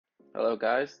Hello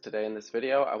guys, today in this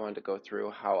video I wanted to go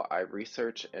through how I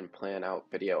research and plan out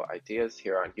video ideas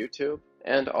here on YouTube,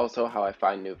 and also how I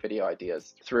find new video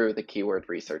ideas through the keyword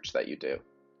research that you do.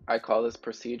 I call this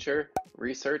procedure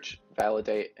research,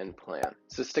 validate, and plan.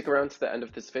 So stick around to the end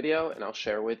of this video and I'll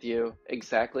share with you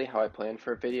exactly how I plan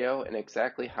for a video and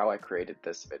exactly how I created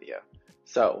this video.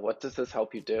 So what does this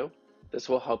help you do? This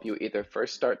will help you either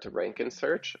first start to rank in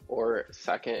search, or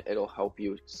second, it'll help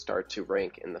you start to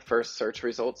rank in the first search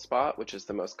results spot, which is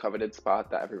the most coveted spot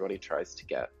that everybody tries to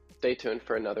get. Stay tuned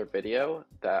for another video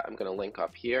that I'm going to link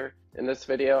up here. In this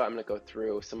video, I'm going to go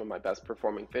through some of my best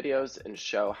performing videos and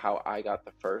show how I got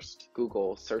the first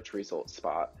Google search results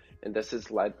spot. And this has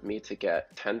led me to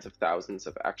get tens of thousands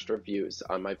of extra views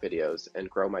on my videos and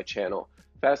grow my channel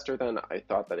faster than I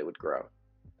thought that it would grow.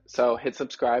 So hit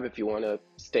subscribe if you want to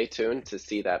stay tuned to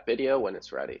see that video when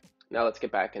it's ready. Now let's get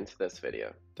back into this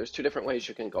video. There's two different ways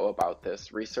you can go about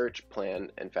this research,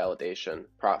 plan, and validation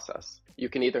process. You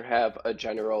can either have a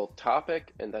general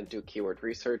topic and then do keyword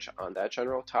research on that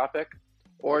general topic,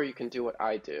 or you can do what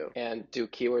I do and do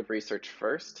keyword research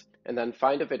first, and then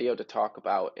find a video to talk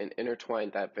about and intertwine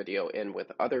that video in with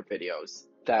other videos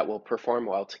that will perform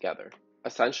well together.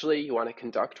 Essentially, you want to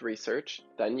conduct research,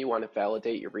 then you want to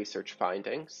validate your research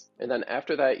findings, and then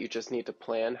after that, you just need to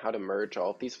plan how to merge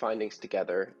all of these findings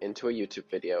together into a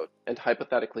YouTube video and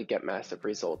hypothetically get massive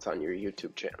results on your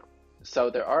YouTube channel.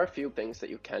 So there are a few things that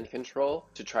you can control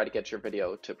to try to get your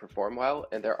video to perform well,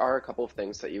 and there are a couple of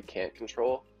things that you can't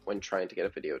control when trying to get a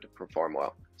video to perform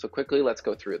well. So quickly, let's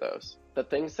go through those. The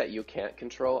things that you can't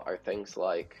control are things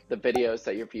like the videos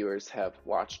that your viewers have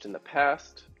watched in the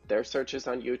past, their searches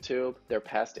on YouTube, their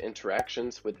past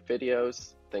interactions with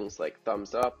videos, things like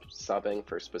thumbs up, subbing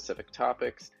for specific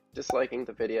topics, disliking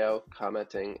the video,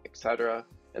 commenting, etc.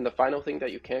 And the final thing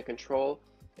that you can't control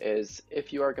is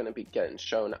if you are going to be getting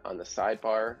shown on the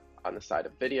sidebar, on the side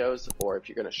of videos, or if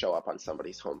you're going to show up on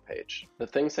somebody's homepage. The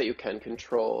things that you can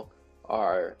control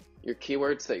are your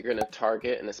keywords that you're going to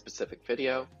target in a specific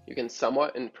video. You can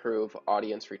somewhat improve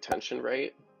audience retention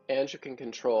rate, and you can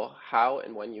control how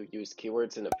and when you use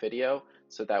keywords in a video,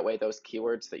 so that way those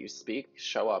keywords that you speak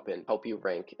show up and help you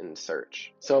rank in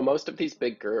search. So most of these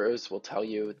big gurus will tell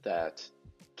you that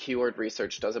keyword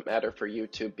research doesn't matter for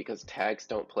YouTube because tags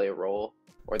don't play a role,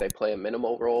 or they play a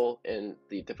minimal role in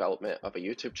the development of a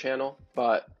YouTube channel.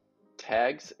 But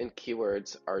tags and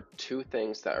keywords are two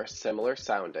things that are similar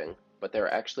sounding, but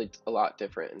they're actually a lot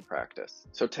different in practice.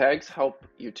 So tags help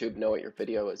YouTube know what your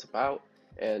video is about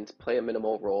and play a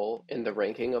minimal role in the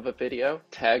ranking of a video.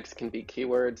 Tags can be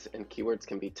keywords and keywords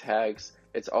can be tags.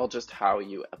 It's all just how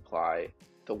you apply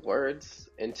the words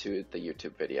into the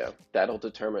YouTube video. That'll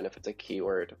determine if it's a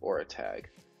keyword or a tag.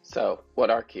 So what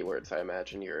are keywords, I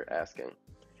imagine you're asking?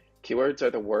 Keywords are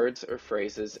the words or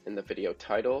phrases in the video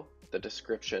title, the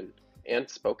description, and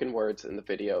spoken words in the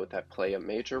video that play a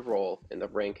major role in the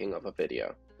ranking of a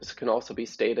video. This can also be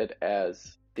stated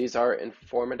as these are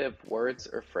informative words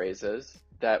or phrases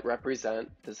that represent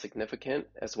the significant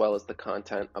as well as the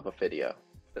content of a video.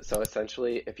 So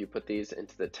essentially, if you put these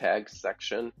into the tags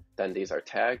section, then these are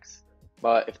tags.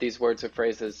 But if these words or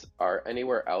phrases are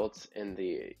anywhere else in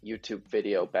the YouTube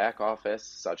video back office,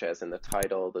 such as in the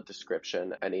title, the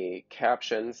description, any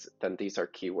captions, then these are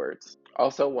keywords.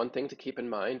 Also, one thing to keep in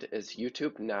mind is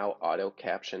YouTube now auto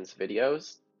captions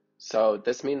videos. So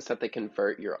this means that they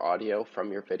convert your audio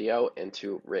from your video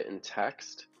into written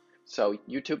text. So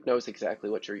YouTube knows exactly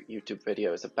what your YouTube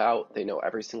video is about. They know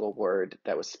every single word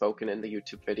that was spoken in the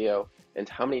YouTube video and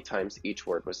how many times each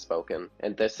word was spoken.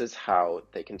 And this is how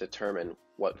they can determine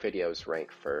what videos rank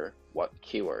for what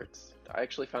keywords. I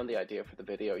actually found the idea for the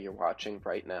video you're watching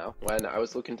right now when I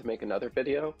was looking to make another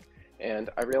video, and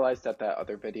I realized that that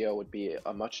other video would be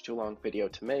a much too long video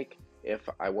to make if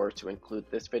I were to include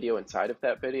this video inside of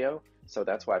that video. So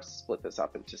that's why I've split this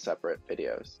up into separate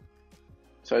videos.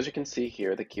 So as you can see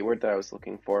here, the keyword that I was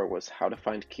looking for was how to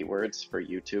find keywords for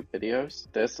YouTube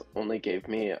videos. This only gave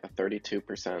me a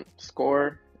 32%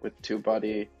 score. With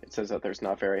TubeBuddy, it says that there's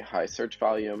not very high search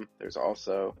volume. There's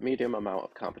also a medium amount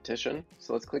of competition.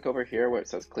 So let's click over here where it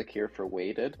says click here for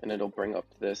weighted, and it'll bring up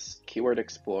this keyword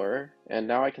explorer. And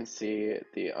now I can see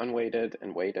the unweighted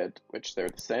and weighted, which they're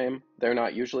the same. They're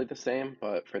not usually the same,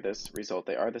 but for this result,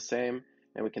 they are the same.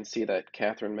 And we can see that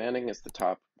Catherine Manning is the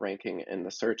top ranking in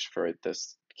the search for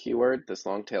this keyword, this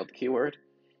long-tailed keyword,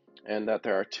 and that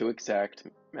there are two exact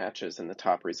matches in the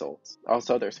top results.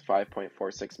 Also, there's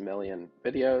 5.46 million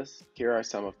videos. Here are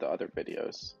some of the other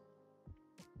videos.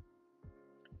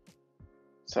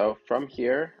 So from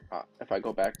here, if I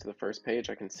go back to the first page,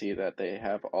 I can see that they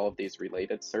have all of these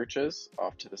related searches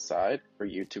off to the side for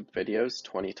YouTube videos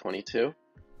 2022.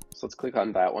 So let's click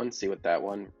on that one, see what that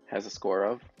one has a score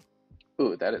of.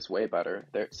 Ooh, that is way better.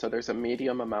 So there's a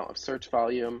medium amount of search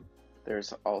volume.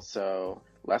 There's also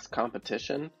less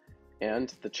competition,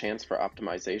 and the chance for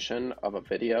optimization of a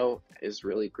video is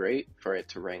really great for it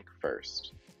to rank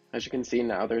first. As you can see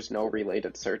now, there's no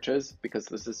related searches because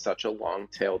this is such a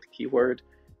long-tailed keyword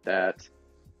that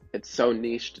it's so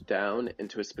niched down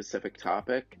into a specific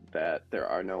topic that there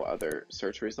are no other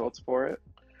search results for it.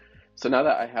 So now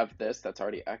that I have this, that's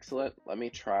already excellent. Let me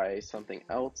try something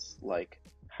else, like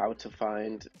how to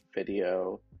find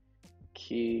video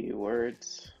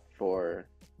keywords for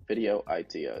video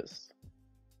ideas.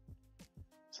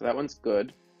 So that one's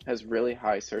good, has really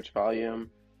high search volume,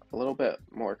 a little bit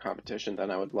more competition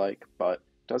than I would like, but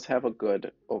does have a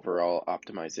good overall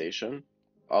optimization.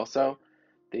 Also,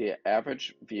 the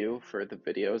average view for the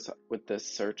videos with this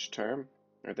search term,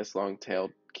 or this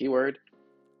long-tailed keyword,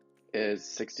 is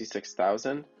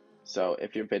 66,000. So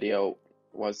if your video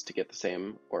was to get the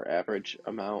same or average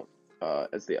amount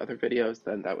as the other videos,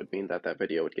 then that would mean that that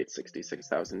video would get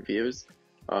 66,000 views.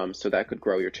 So that could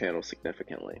grow your channel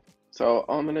significantly. So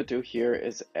all I'm going to do here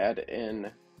is add in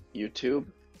YouTube.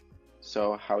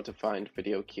 So how to find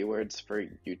video keywords for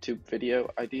YouTube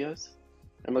video ideas.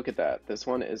 And look at that, this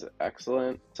one is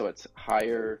excellent. So it's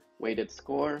higher weighted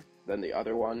score than the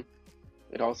other one.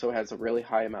 It also has a really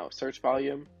high amount of search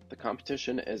volume. The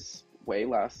competition is way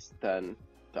less than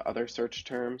the other search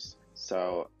terms,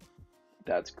 so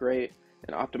that's great.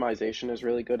 And optimization is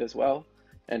really good as well.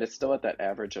 And it's still at that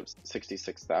average of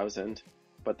 66,000,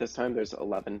 but this time there's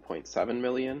 11.7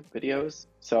 million videos.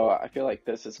 So I feel like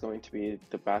this is going to be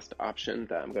the best option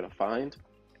that I'm going to find.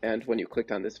 And when you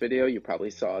clicked on this video, you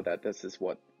probably saw that this is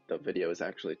what the video is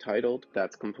actually titled.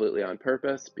 That's completely on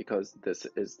purpose because this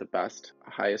is the best,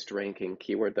 highest ranking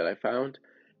keyword that I found.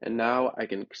 And now I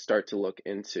can start to look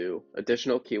into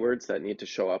additional keywords that need to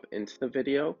show up into the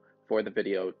video for the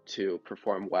video to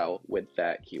perform well with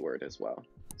that keyword as well.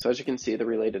 So as you can see, the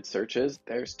related searches,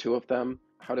 there's two of them: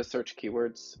 how to search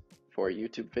keywords for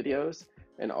YouTube videos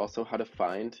and also how to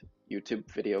find YouTube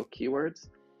video keywords.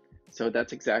 So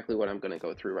that's exactly what I'm going to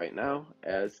go through right now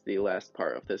as the last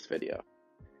part of this video.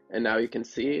 And now you can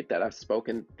see that I've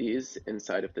spoken these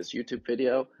inside of this YouTube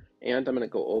video, and I'm going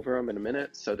to go over them in a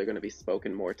minute. So they're going to be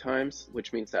spoken more times,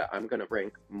 which means that I'm going to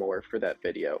rank more for that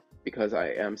video because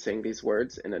I am saying these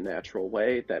words in a natural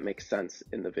way that makes sense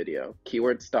in the video.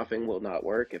 Keyword stuffing will not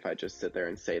work if I just sit there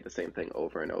and say the same thing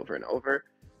over and over and over.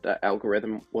 The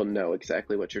algorithm will know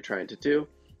exactly what you're trying to do,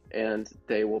 and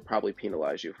they will probably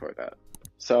penalize you for that.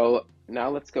 So now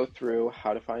let's go through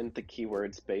how to find the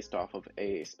keywords based off of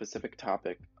a specific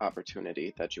topic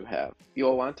opportunity that you have.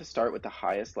 You'll want to start with the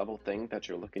highest level thing that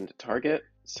you're looking to target,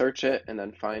 search it, and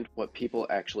then find what people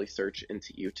actually search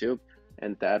into YouTube,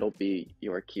 and that'll be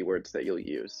your keywords that you'll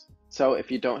use. So if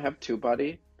you don't have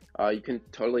TubeBuddy, you can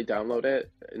totally download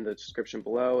it in the description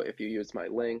below. If you use my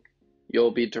link,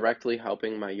 you'll be directly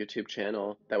helping my YouTube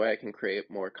channel. That way I can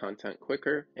create more content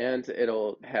quicker, and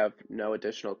it'll have no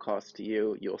additional cost to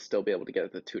you. You'll still be able to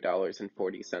get the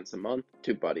 $2.40 a month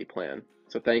TubeBuddy plan.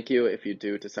 So thank you if you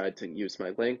do decide to use my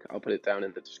link. I'll put it down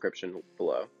in the description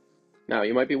below. Now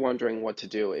you might be wondering what to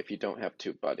do if you don't have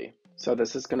TubeBuddy. So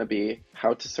this is going to be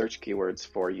how to search keywords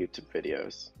for YouTube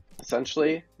videos.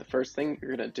 Essentially, the first thing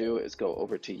you're going to do is go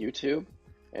over to YouTube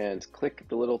and click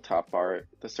the little top bar,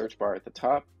 the search bar at the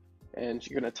top, and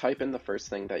you're going to type in the first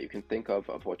thing that you can think of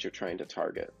what you're trying to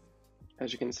target.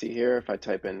 As you can see here, if I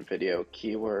type in video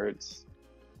keywords,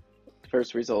 the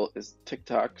first result is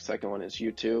TikTok, second one is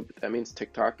YouTube. That means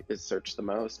TikTok is searched the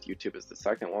most, YouTube is the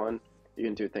second one. You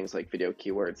can do things like video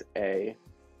keywords A,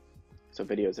 so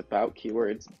videos about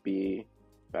keywords; B,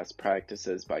 best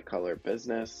practices by color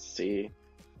business; C,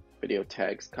 video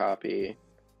tags copy.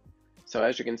 So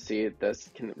as you can see, this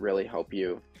can really help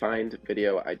you find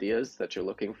video ideas that you're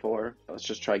looking for. Let's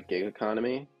just try gig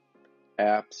economy,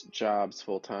 apps, jobs,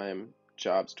 full-time,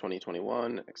 jobs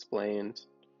 2021, explained.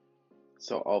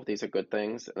 So all of these are good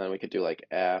things. And then we could do like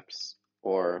apps,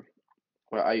 or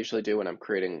what I usually do when I'm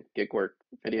creating gig work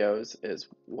videos is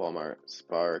Walmart,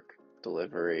 Spark,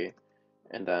 delivery,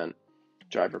 and then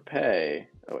driver pay.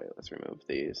 Oh wait, let's remove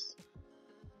these.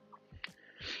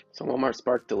 So Walmart,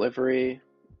 Spark, delivery,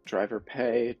 driver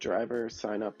pay, driver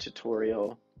sign up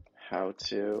tutorial, how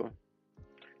to.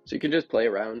 So you can just play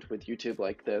around with YouTube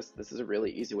like this. This is a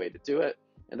really easy way to do it.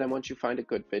 And then once you find a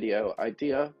good video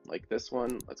idea like this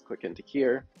one, let's click into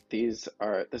here.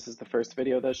 This is the first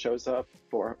video that shows up,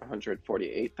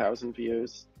 448,000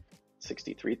 views,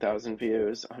 63,000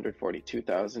 views,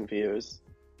 142,000 views,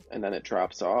 and then it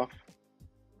drops off,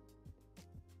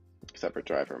 except for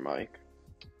driver Mike.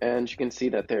 And you can see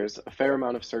that there's a fair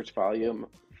amount of search volume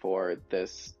for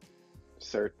this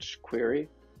search query,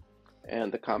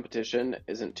 and the competition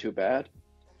isn't too bad.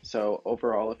 So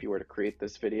overall, if you were to create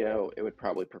this video, it would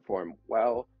probably perform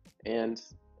well. And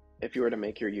if you were to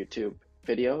make your YouTube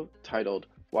video titled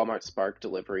Walmart Spark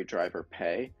Delivery Driver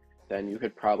Pay, then you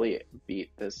could probably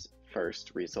beat this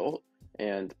first result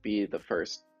and be the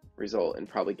first result and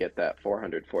probably get that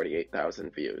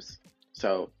 448,000 views.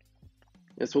 So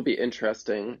this will be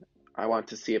interesting. I want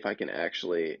to see if I can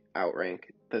actually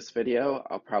outrank this video.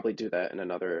 I'll probably do that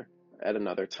at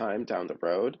another time down the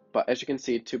road. But as you can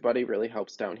see, TubeBuddy really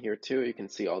helps down here too. You can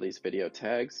see all these video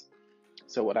tags.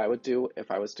 So what I would do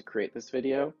if I was to create this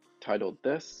video titled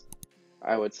this,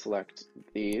 I would select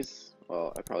these.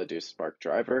 Well, I'd probably do Spark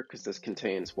Driver because this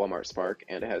contains Walmart Spark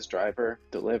and it has driver,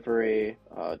 delivery,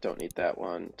 don't need that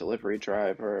one, delivery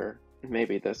driver,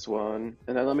 maybe this one.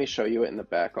 And then let me show you it in the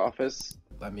back office.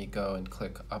 Let me go and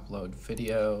click upload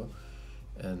video,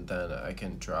 and then I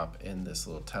can drop in this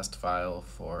little test file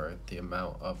for the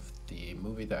amount of the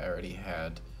movie that I already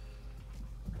had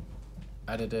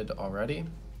edited already.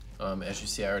 As you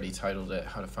see, I already titled it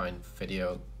How to Find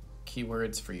Video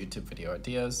Keywords for YouTube Video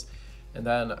Ideas. And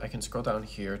then I can scroll down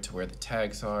here to where the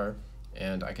tags are,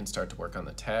 and I can start to work on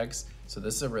the tags. So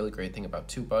this is a really great thing about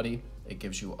TubeBuddy. It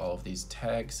gives you all of these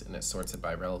tags and it sorts it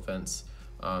by relevance.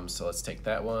 So let's take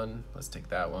that one, let's take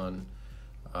that one.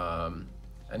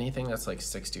 Anything that's like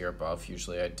 60 or above,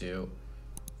 usually I do.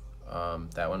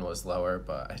 That one was lower,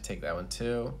 but I take that one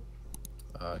too.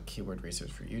 Keyword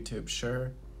research for YouTube,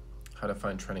 sure. How to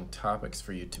find trending topics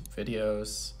for YouTube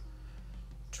videos.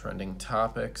 Trending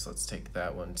topics, let's take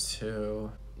that one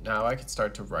too. Now I can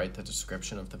start to write the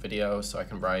description of the video, so I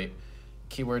can write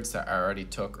keywords that I already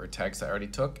took or tags that I already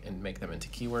took and make them into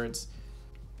keywords.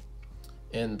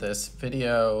 In this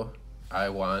video, I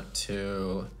want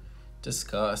to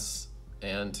discuss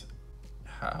and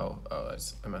how,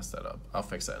 I messed that up. I'll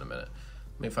fix that in a minute.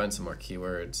 Let me find some more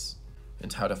keywords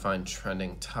and how to find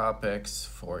trending topics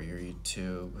for your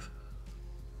YouTube.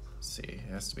 See,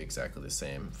 it has to be exactly the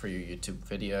same for your YouTube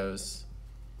videos,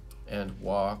 and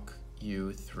walk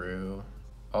you through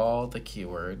all the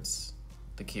keywords,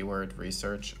 the keyword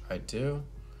research I do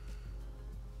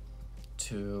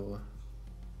to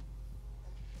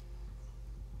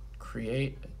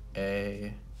create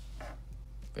a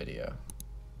video.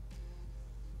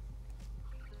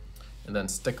 And then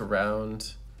stick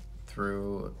around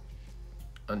through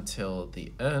until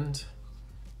the end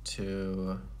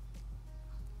to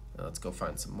let's go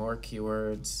find some more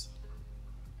keywords.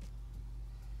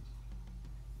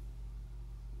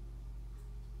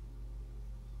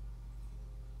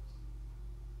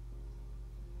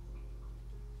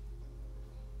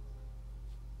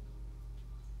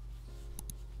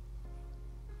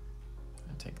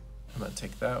 I'm gonna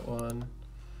take that one.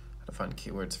 How to find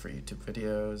keywords for YouTube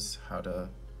videos, how to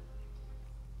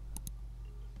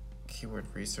keyword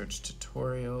research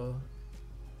tutorial.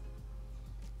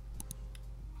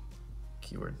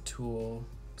 Keyword tool,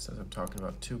 says I'm talking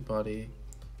about TubeBuddy,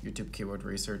 YouTube keyword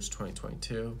research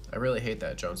 2022. I really hate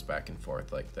that it jumps back and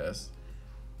forth like this.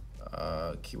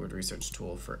 Keyword research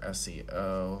tool for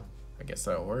SEO. I guess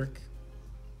that'll work.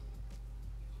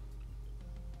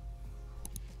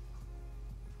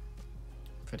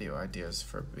 Video ideas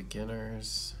for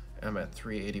beginners. I'm at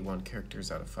 381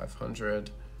 characters out of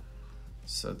 500.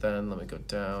 So then let me go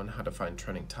down. How to find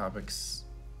trending topics.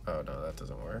 Oh no, that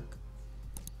doesn't work.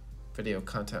 Video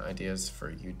content ideas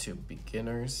for YouTube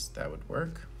beginners, that would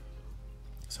work.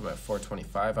 So I'm at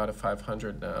 425 out of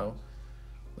 500 now.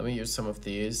 Let me use some of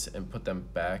these and put them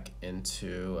back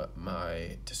into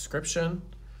my description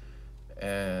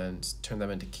and turn them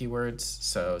into keywords.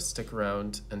 So stick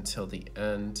around until the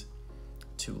end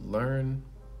to learn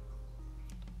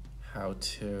how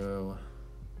to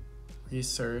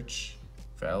research,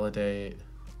 validate,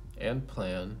 and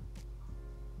plan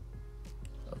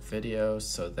a video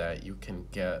so that you can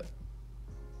get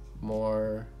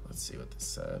more, let's see what this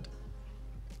said,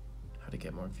 how to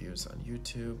get more views on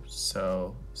YouTube.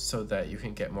 So that you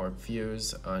can get more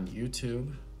views on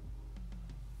YouTube.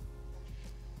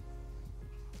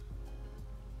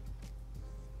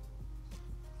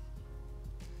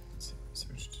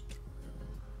 Search tutorial.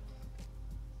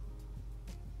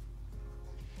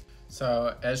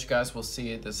 So as you guys will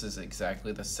see, this is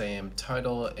exactly the same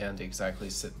title and exactly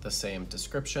the same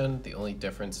description. The only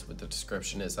difference with the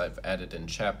description is I've added in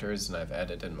chapters and I've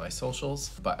added in my socials,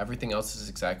 but everything else is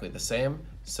exactly the same.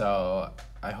 So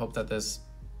I hope that this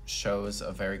shows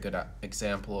a very good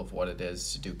example of what it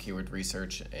is to do keyword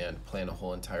research and plan a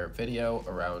whole entire video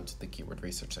around the keyword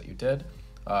research that you did.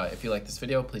 If you like this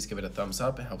video, please give it a thumbs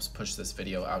up. It helps push this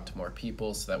video out to more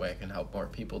people, so that way I can help more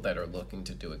people that are looking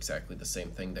to do exactly the same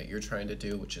thing that you're trying to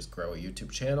do, which is grow a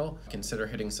YouTube channel. Consider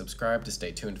hitting subscribe to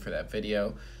stay tuned for that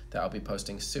video that I'll be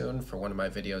posting soon, for one of my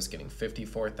videos getting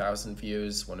 54,000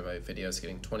 views, one of my videos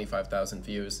getting 25,000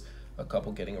 views, a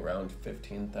couple getting around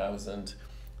 15,000.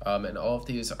 And all of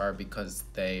these are because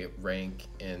they rank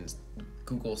in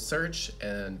Google search,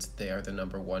 and they are the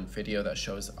 #1 video that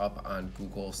shows up on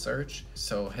Google search.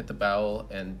 So hit the bell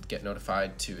and get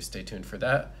notified to stay tuned for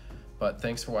that. But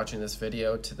thanks for watching this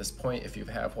video to this point. If you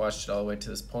have watched it all the way to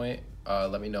this point,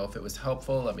 let me know if it was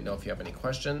helpful. Let me know if you have any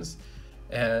questions.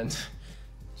 And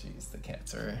geez, the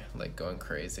cats are like going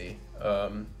crazy.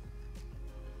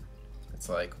 It's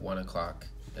like 1 o'clock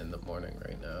in the morning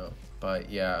right now. But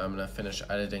yeah, I'm gonna finish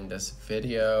editing this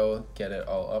video, get it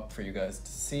all up for you guys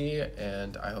to see,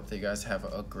 and I hope that you guys have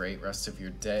a great rest of your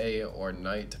day or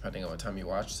night, depending on what time you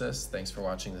watch this. Thanks for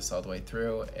watching this all the way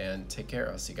through, and take care.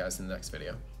 I'll see you guys in the next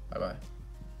video. Bye-bye.